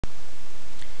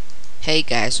Hey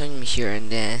guys, I'm here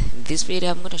and in this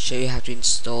video I'm gonna show you how to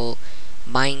install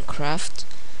Minecraft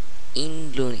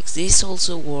in Linux. This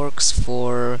also works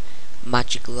for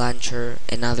Magic Launcher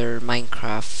and other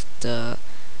Minecraft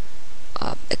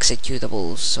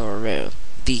executables or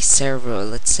the server,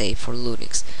 let's say, for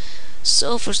Linux.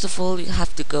 So first of all, you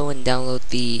have to go and download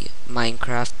the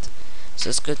Minecraft. So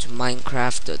let's go to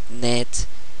minecraft.net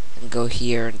and go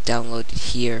here and download it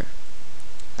here,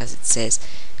 as it says.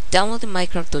 Download the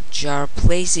Minecraft.jar,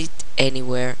 place it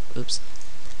anywhere,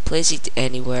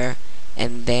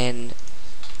 and then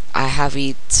I have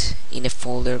it in a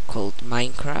folder called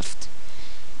Minecraft,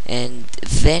 and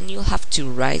then you'll have to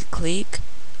right click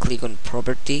on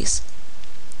properties,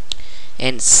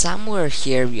 and somewhere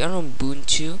here, if you're on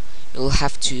Ubuntu, you'll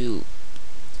have to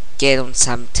get on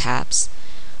some tabs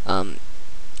and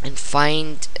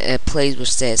find a place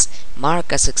which says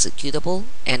mark as executable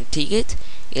and ticket.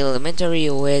 In elementary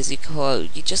OS, you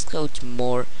just go to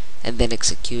more and then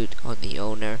execute on the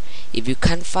owner. If you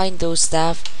can't find those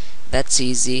stuff, that's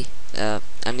easy. An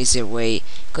easier way,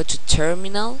 go to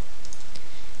terminal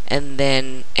and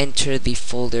then enter the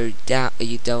folder you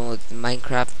download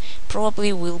Minecraft.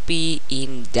 Probably will be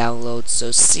in download,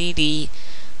 so cd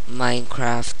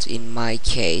Minecraft in my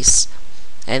case,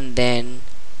 and then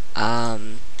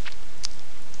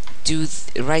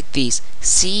write this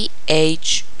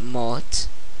chmod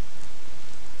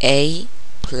a+x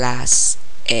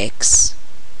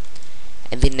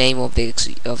and the name of the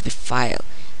file.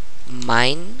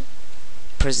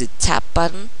 Press the tab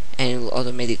button and it will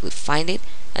automatically find it,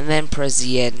 and then press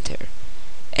the enter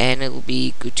and it will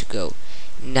be good to go.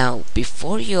 Now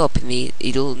before you open it,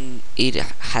 it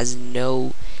has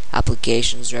no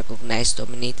applications recognized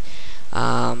on it.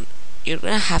 You're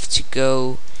gonna have to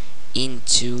go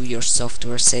into your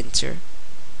software center,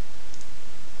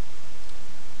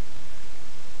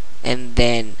 and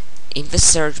then in the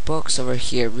search box over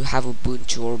here we have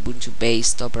Ubuntu or Ubuntu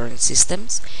based operating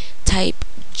systems. Type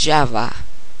Java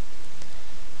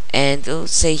and it'll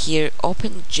say here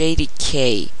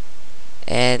OpenJDK,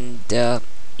 and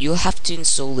you'll have to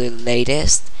install the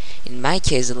latest. In my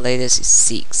case the latest is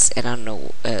 6 and I don't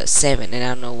know 7, and I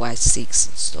don't know why 6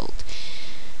 installed.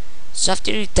 So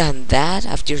after you've done that,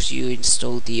 after you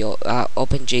install the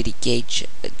OpenJDK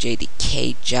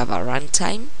Java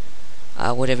Runtime,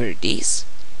 whatever it is,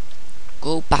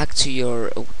 go back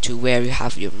to where you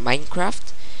have your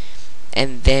Minecraft,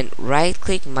 and then right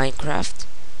click Minecraft,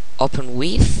 open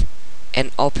with,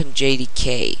 and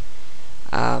OpenJDK.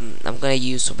 I'm gonna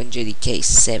use OpenJDK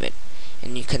 7,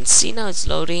 and you can see now it's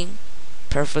loading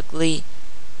perfectly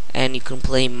and you can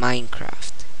play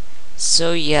Minecraft.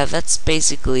 So yeah, that's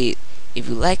basically it. If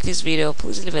you like this video,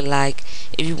 please leave a like.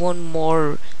 If you want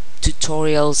more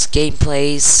tutorials,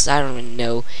 gameplays, I don't even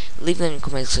know, leave them in the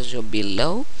comment section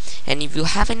below. And if you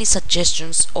have any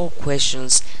suggestions or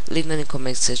questions, leave them in the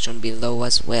comment section below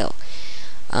as well.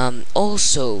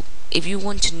 Also, if you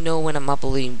want to know when I'm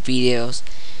uploading videos,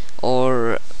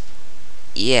 or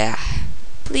yeah,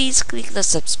 please click the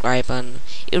subscribe button.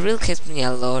 It really helps me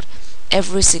a lot.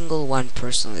 Every single one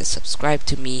person that subscribed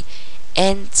to me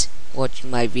and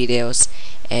watching my videos,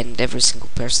 and every single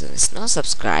person is not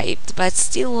subscribed but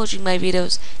still watching my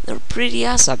videos, they're pretty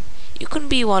awesome. You can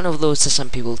be one of those awesome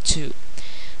people too.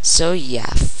 So yeah,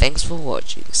 thanks for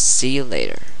watching. See you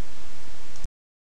later.